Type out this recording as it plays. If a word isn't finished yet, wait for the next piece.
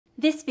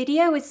This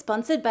video is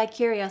sponsored by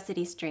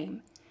CuriosityStream.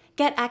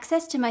 Get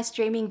access to my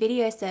streaming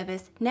video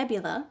service,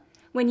 Nebula,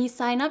 when you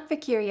sign up for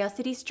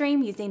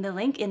CuriosityStream using the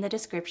link in the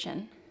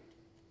description.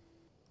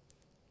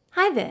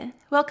 Hi there,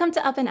 welcome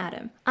to Up and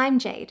Atom. I'm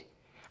Jade.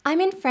 I'm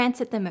in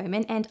France at the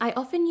moment and I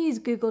often use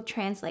Google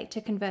Translate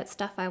to convert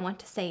stuff I want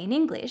to say in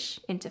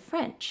English into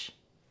French.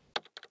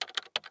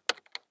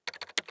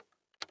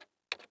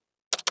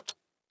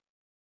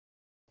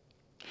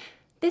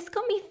 This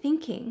got me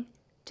thinking,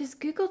 does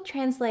Google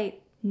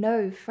Translate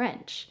know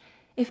French?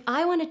 If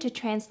I wanted to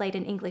translate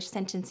an English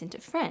sentence into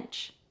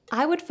French,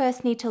 I would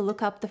first need to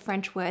look up the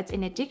French words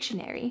in a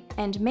dictionary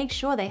and make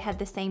sure they had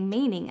the same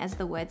meaning as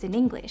the words in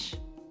English.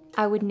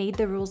 I would need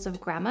the rules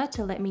of grammar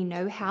to let me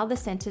know how the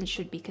sentence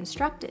should be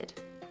constructed.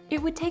 It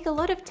would take a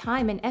lot of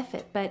time and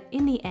effort, but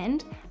in the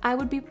end, I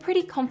would be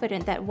pretty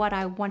confident that what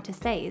I want to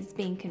say is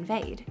being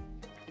conveyed.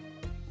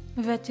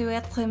 Veux-tu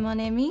être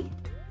mon ami?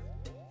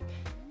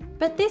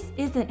 But this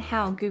isn't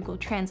how Google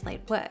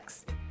Translate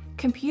works.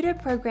 Computer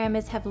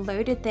programmers have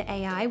loaded the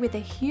AI with a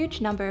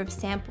huge number of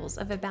samples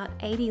of about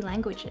 80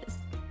 languages.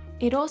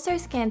 It also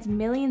scans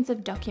millions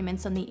of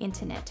documents on the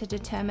internet to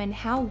determine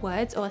how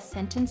words or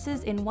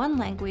sentences in one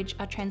language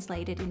are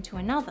translated into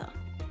another.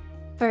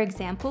 For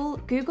example,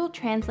 Google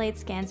Translate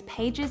scans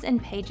pages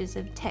and pages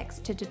of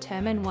text to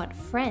determine what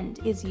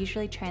friend is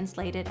usually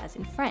translated as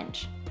in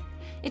French.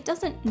 It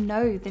doesn't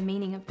know the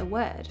meaning of the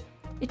word,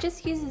 it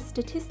just uses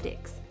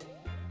statistics.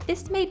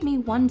 This made me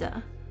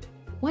wonder,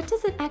 what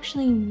does it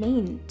actually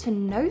mean to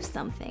know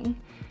something?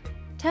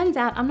 Turns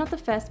out I'm not the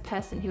first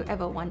person who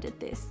ever wondered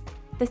this.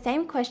 The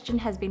same question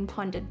has been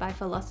pondered by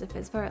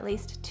philosophers for at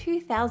least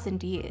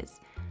 2,000 years.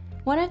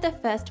 One of the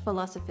first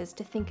philosophers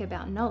to think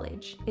about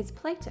knowledge is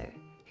Plato,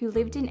 who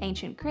lived in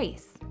ancient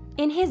Greece.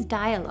 In his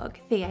dialogue,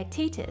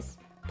 Theaetetus,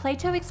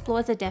 Plato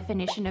explores a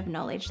definition of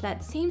knowledge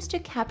that seems to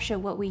capture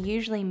what we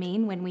usually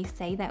mean when we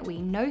say that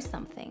we know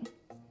something.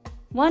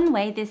 One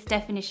way this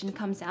definition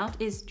comes out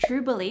is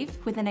true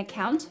belief with an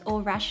account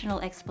or rational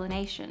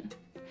explanation.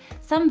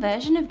 Some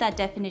version of that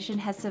definition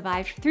has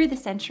survived through the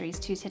centuries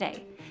to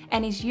today,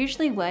 and is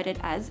usually worded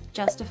as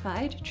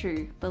justified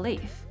true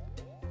belief.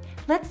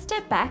 Let's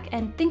step back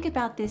and think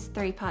about this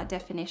three-part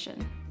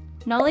definition.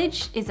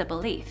 Knowledge is a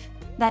belief.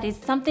 That is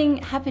something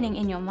happening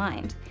in your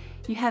mind.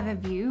 You have a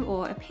view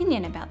or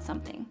opinion about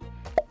something.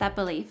 That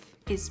belief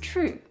is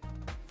true.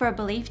 For a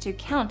belief to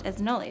count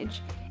as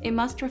knowledge, it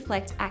must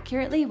reflect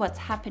accurately what's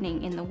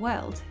happening in the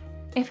world.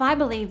 If I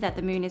believe that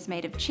the moon is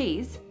made of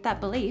cheese, that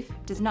belief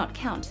does not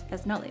count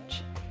as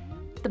knowledge.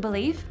 The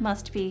belief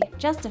must be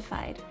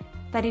justified.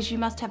 That is, you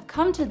must have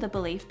come to the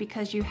belief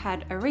because you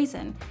had a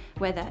reason,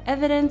 whether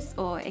evidence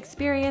or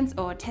experience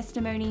or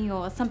testimony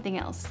or something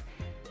else.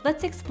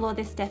 Let's explore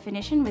this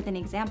definition with an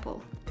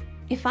example.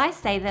 If I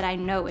say that I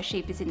know a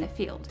sheep is in the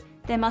field,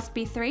 there must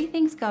be three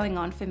things going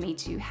on for me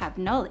to have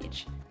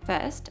knowledge.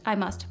 First, I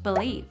must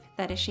believe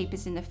that a sheep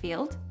is in the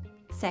field.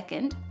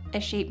 Second, a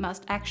sheep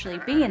must actually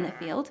be in the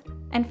field.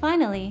 And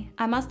finally,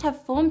 I must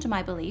have formed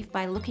my belief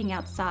by looking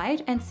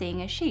outside and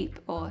seeing a sheep,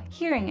 or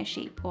hearing a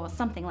sheep, or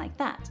something like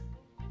that.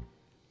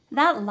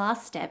 That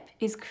last step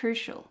is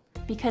crucial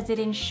because it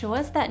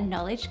ensures that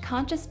knowledge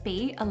can't just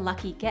be a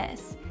lucky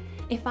guess.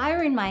 If I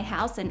were in my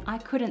house and I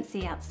couldn't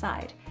see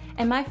outside,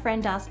 and my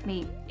friend asked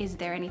me, "Is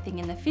there anything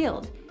in the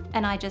field?"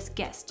 and I just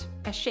guessed,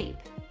 a sheep,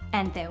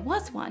 and there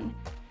was one,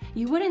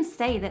 you wouldn't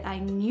say that I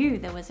knew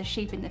there was a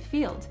sheep in the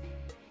field.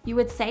 You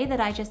would say that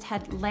I just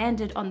had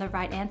landed on the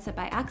right answer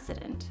by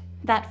accident.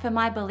 That for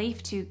my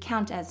belief to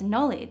count as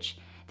knowledge,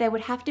 there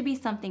would have to be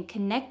something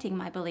connecting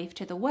my belief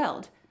to the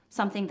world,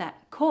 something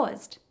that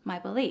caused my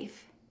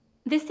belief.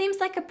 This seems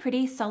like a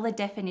pretty solid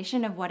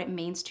definition of what it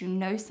means to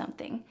know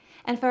something,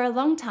 and for a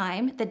long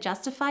time, the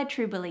justified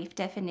true belief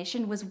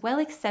definition was well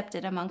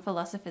accepted among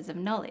philosophers of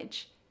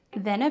knowledge.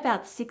 Then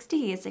about 60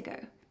 years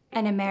ago,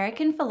 an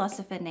American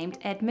philosopher named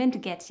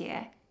Edmund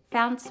Getier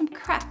found some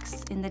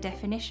cracks in the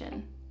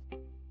definition.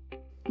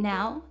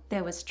 Now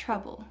there was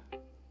trouble.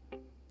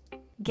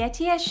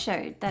 Getier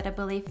showed that a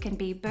belief can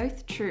be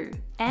both true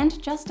and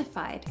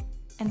justified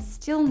and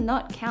still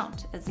not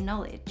count as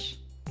knowledge.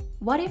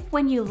 What if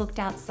when you looked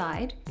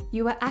outside,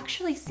 you were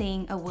actually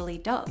seeing a woolly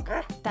dog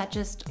that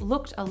just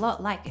looked a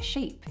lot like a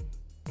sheep?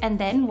 And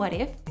then what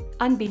if,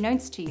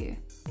 unbeknownst to you,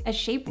 a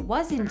sheep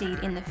was indeed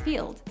in the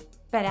field,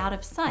 but out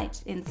of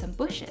sight in some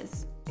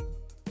bushes?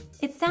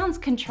 It sounds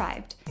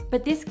contrived,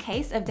 but this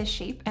case of the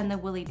sheep and the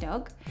woolly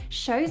dog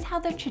shows how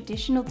the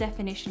traditional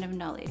definition of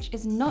knowledge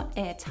is not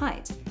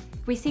airtight.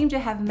 We seem to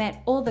have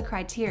met all the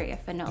criteria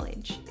for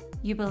knowledge.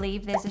 You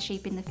believe there's a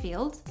sheep in the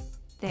field,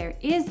 there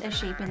is a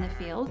sheep in the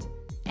field,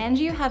 and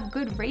you have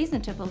good reason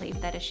to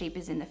believe that a sheep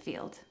is in the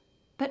field.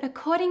 But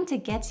according to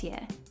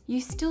Getier, you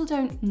still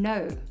don't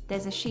know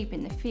there's a sheep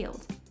in the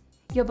field.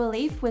 Your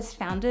belief was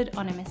founded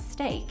on a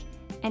mistake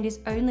and is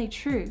only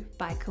true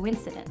by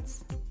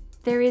coincidence.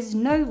 There is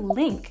no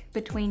link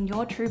between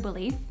your true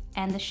belief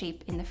and the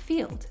sheep in the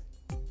field.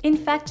 In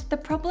fact, the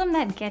problem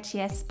that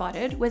Getier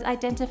spotted was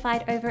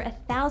identified over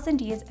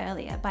 1,000 years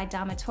earlier by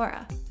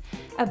Dharmatora.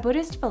 a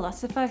Buddhist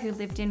philosopher who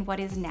lived in what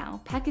is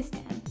now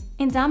Pakistan.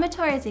 In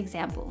Dharmatora's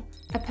example,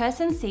 a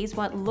person sees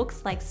what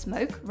looks like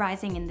smoke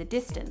rising in the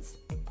distance.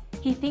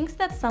 He thinks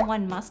that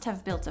someone must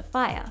have built a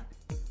fire,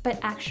 but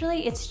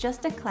actually it's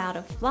just a cloud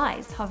of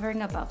flies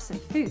hovering above some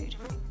food.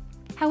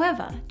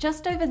 However,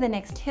 just over the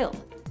next hill,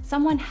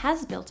 someone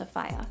has built a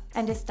fire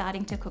and is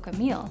starting to cook a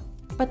meal,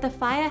 but the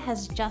fire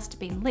has just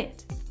been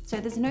lit, so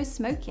there's no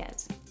smoke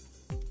yet.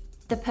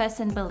 The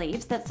person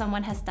believes that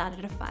someone has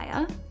started a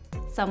fire,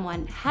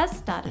 someone has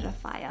started a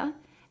fire,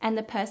 and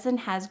the person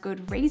has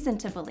good reason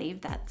to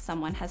believe that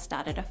someone has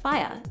started a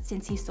fire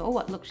since he saw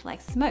what looked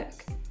like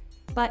smoke.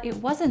 But it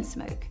wasn't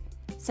smoke,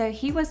 so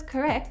he was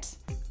correct,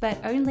 but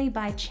only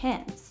by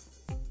chance.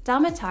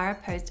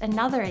 Dharmatara posed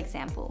another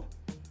example.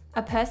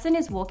 A person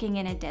is walking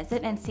in a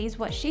desert and sees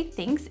what she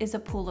thinks is a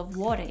pool of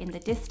water in the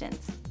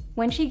distance.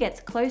 When she gets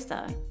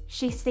closer,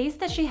 she sees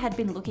that she had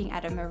been looking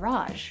at a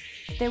mirage.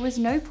 There was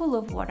no pool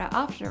of water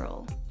after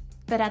all.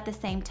 But at the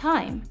same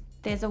time,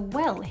 there's a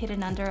well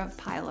hidden under a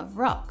pile of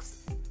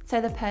rocks. So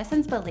the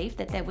person's belief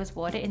that there was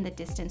water in the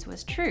distance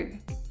was true.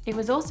 It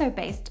was also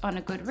based on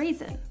a good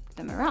reason,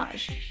 the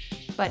mirage.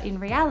 But in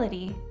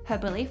reality, her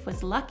belief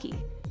was lucky.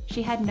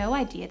 She had no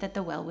idea that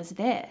the well was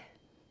there.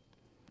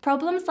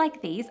 Problems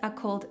like these are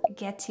called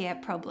Getier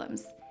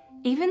Problems.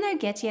 Even though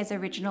Getier's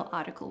original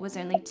article was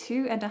only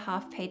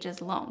 2.5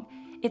 pages long,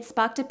 it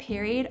sparked a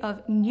period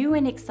of new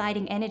and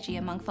exciting energy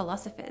among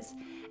philosophers,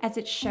 as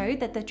it showed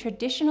that the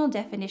traditional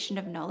definition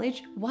of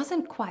knowledge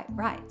wasn't quite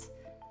right.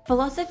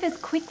 Philosophers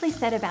quickly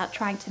set about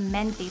trying to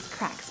mend these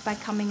cracks by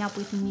coming up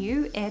with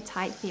new,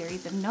 airtight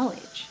theories of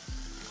knowledge.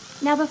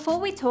 Now, before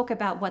we talk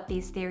about what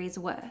these theories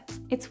were,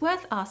 it's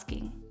worth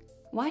asking,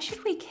 why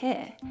should we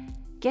care?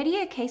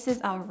 Getier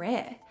cases are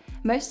rare.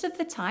 Most of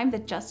the time, the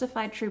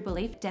justified true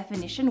belief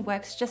definition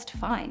works just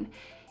fine.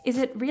 Is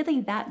it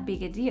really that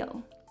big a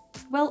deal?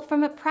 Well,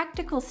 from a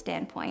practical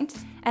standpoint,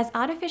 as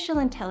artificial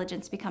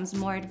intelligence becomes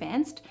more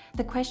advanced,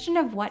 the question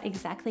of what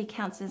exactly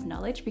counts as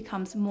knowledge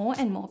becomes more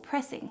and more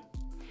pressing.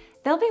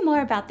 There'll be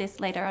more about this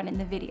later on in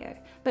the video,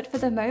 but for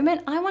the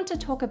moment, I want to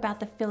talk about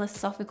the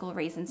philosophical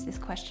reasons this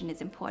question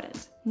is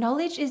important.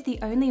 Knowledge is the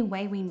only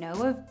way we know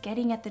of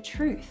getting at the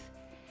truth.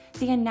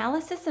 The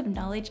analysis of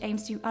knowledge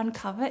aims to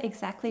uncover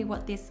exactly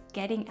what this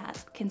getting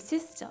at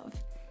consists of.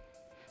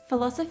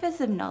 Philosophers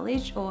of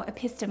knowledge, or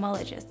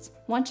epistemologists,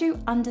 want to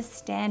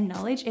understand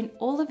knowledge in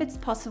all of its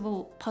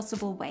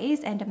possible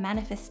ways and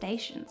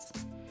manifestations.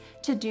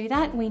 To do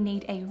that, we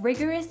need a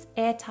rigorous,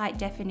 airtight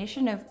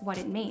definition of what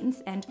it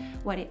means and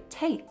what it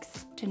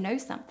takes to know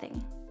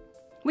something.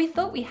 We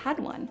thought we had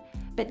one,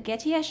 but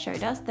Getier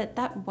showed us that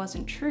that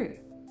wasn't true.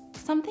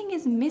 Something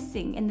is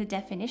missing in the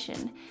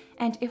definition,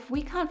 and if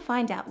we can't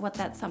find out what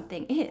that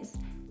something is,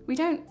 we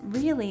don't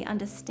really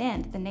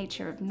understand the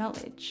nature of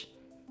knowledge.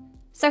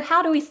 So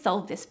how do we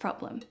solve this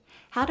problem?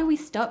 How do we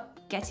stop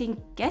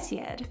getting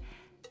Getiered?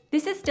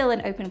 This is still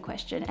an open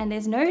question, and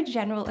there's no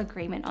general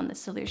agreement on the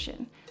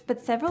solution,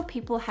 but several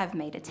people have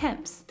made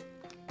attempts.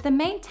 The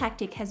main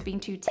tactic has been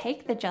to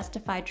take the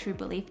justified true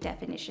belief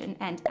definition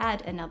and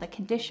add another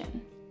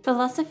condition.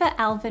 Philosopher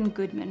Alvin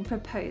Goodman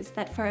proposed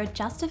that for a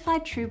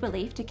justified true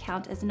belief to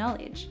count as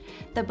knowledge,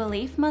 the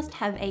belief must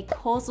have a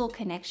causal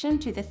connection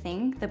to the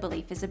thing the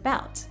belief is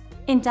about.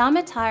 In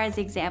Dharmatara's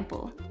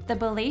example, the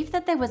belief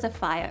that there was a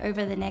fire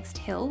over the next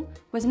hill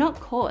was not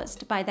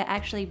caused by there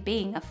actually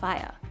being a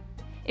fire.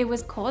 It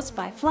was caused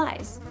by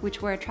flies,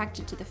 which were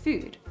attracted to the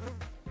food.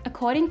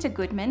 According to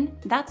Goodman,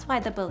 that's why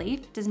the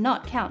belief does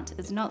not count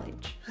as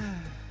knowledge.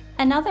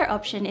 Another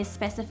option is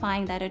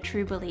specifying that a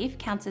true belief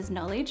counts as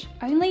knowledge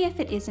only if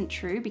it isn't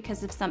true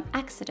because of some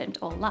accident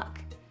or luck.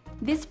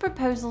 This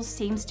proposal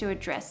seems to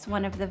address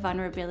one of the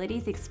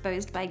vulnerabilities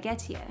exposed by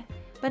Getier,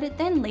 but it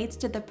then leads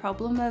to the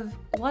problem of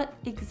what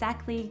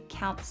exactly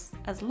counts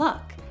as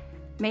luck.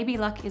 Maybe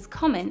luck is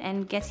common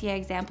and Getier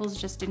examples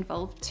just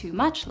involve too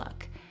much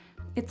luck.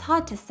 It's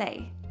hard to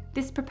say.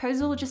 This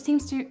proposal just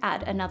seems to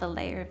add another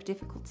layer of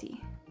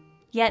difficulty.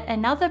 Yet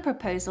another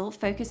proposal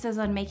focuses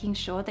on making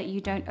sure that you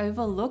don't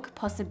overlook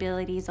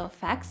possibilities or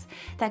facts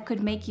that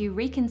could make you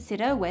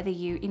reconsider whether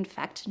you in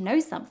fact know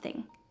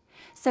something.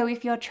 So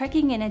if you're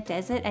trekking in a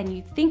desert and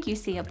you think you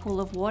see a pool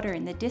of water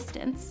in the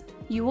distance,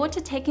 you ought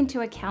to take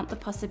into account the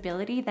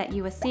possibility that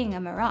you are seeing a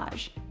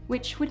mirage,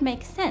 which would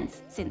make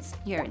sense since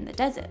you're in the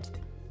desert.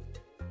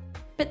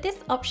 But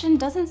this option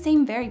doesn't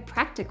seem very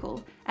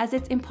practical, as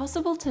it's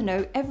impossible to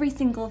know every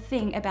single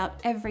thing about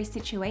every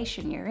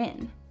situation you're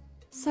in.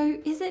 So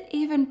is it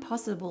even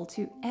possible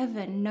to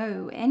ever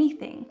know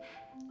anything?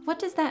 What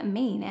does that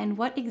mean, and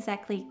what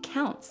exactly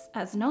counts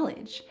as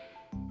knowledge?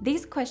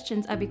 These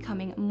questions are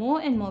becoming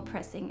more and more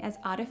pressing as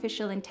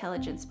artificial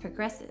intelligence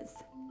progresses.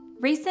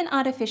 Recent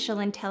artificial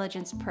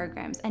intelligence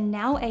programs are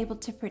now able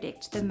to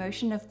predict the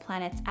motion of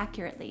planets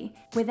accurately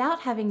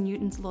without having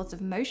Newton's laws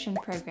of motion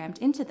programmed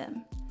into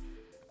them.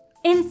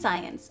 In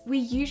science, we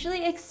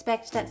usually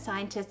expect that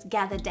scientists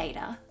gather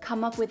data,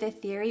 come up with a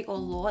theory or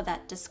law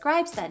that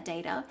describes that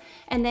data,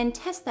 and then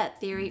test that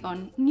theory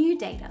on new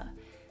data.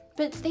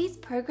 But these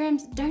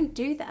programs don't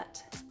do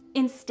that.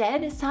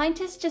 Instead,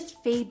 scientists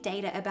just feed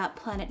data about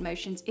planet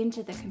motions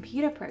into the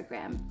computer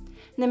program.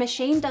 The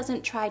machine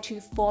doesn't try to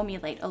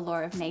formulate a law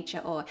of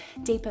nature or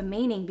deeper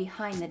meaning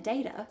behind the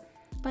data,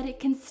 but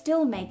it can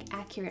still make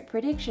accurate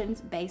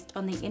predictions based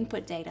on the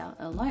input data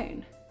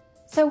alone.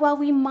 So while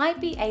we might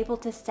be able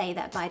to say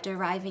that by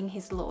deriving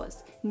his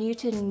laws,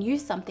 Newton knew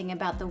something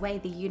about the way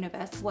the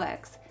universe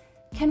works,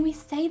 can we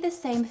say the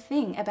same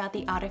thing about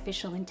the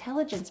artificial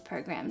intelligence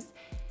programs?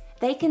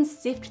 They can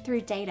sift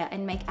through data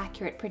and make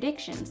accurate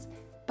predictions,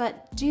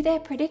 but do their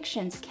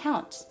predictions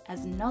count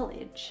as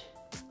knowledge?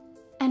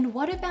 And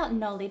what about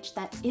knowledge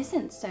that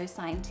isn't so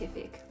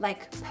scientific,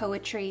 like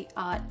poetry,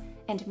 art,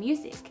 and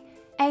music?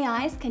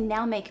 AIs can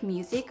now make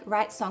music,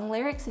 write song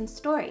lyrics and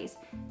stories,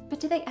 but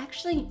do they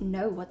actually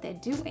know what they're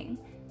doing?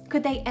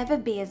 Could they ever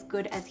be as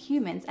good as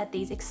humans at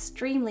these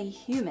extremely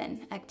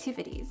human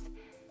activities?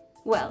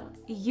 Well,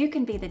 you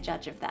can be the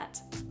judge of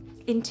that.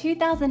 In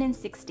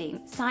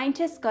 2016,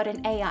 scientists got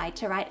an AI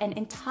to write an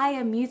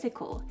entire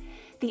musical.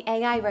 The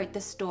AI wrote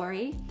the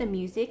story, the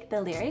music,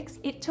 the lyrics.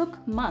 It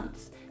took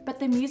months, but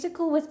the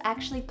musical was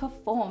actually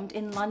performed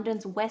in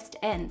London's West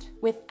End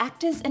with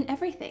actors and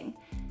everything.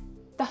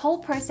 The whole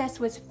process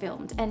was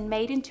filmed and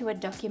made into a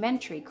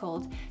documentary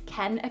called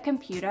Can a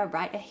Computer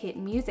Write a Hit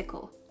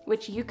Musical?,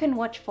 which you can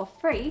watch for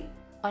free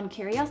on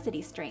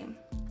CuriosityStream.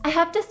 I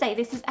have to say,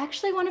 this is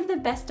actually one of the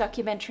best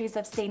documentaries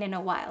I've seen in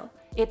a while.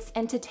 It's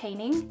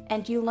entertaining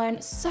and you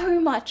learn so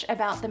much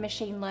about the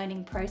machine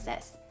learning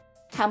process.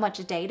 How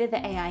much data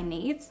the AI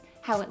needs,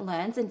 how it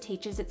learns and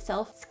teaches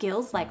itself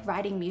skills like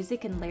writing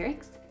music and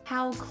lyrics,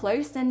 how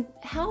close and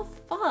how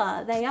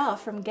far they are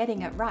from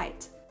getting it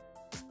right.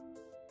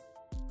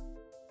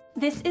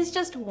 This is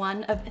just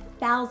one of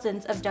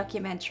thousands of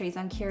documentaries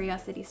on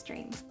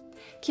CuriosityStream.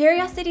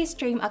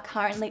 CuriosityStream are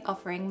currently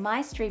offering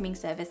my streaming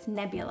service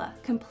Nebula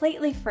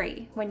completely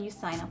free when you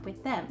sign up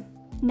with them.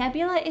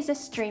 Nebula is a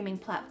streaming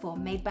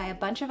platform made by a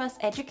bunch of us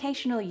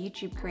educational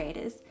YouTube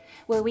creators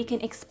where we can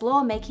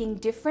explore making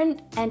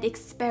different and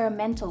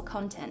experimental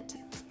content.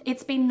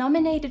 It's been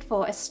nominated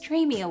for a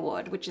Streamy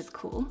Award, which is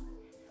cool.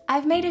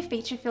 I've made a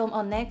feature film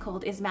on there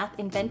called Is Math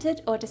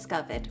Invented or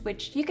Discovered,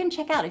 which you can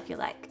check out if you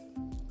like.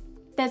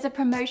 There's a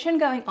promotion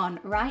going on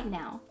right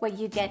now where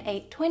you get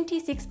a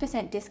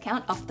 26%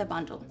 discount off the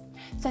bundle.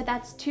 So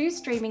that's 2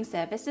 streaming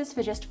services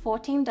for just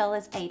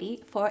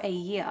 $14.80 for a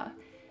year.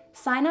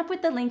 Sign up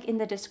with the link in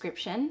the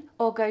description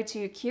or go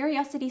to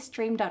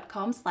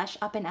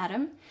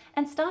curiositystream.com/upindatom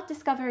and start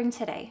discovering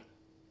today.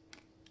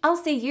 I'll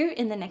see you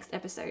in the next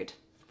episode.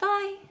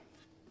 Bye!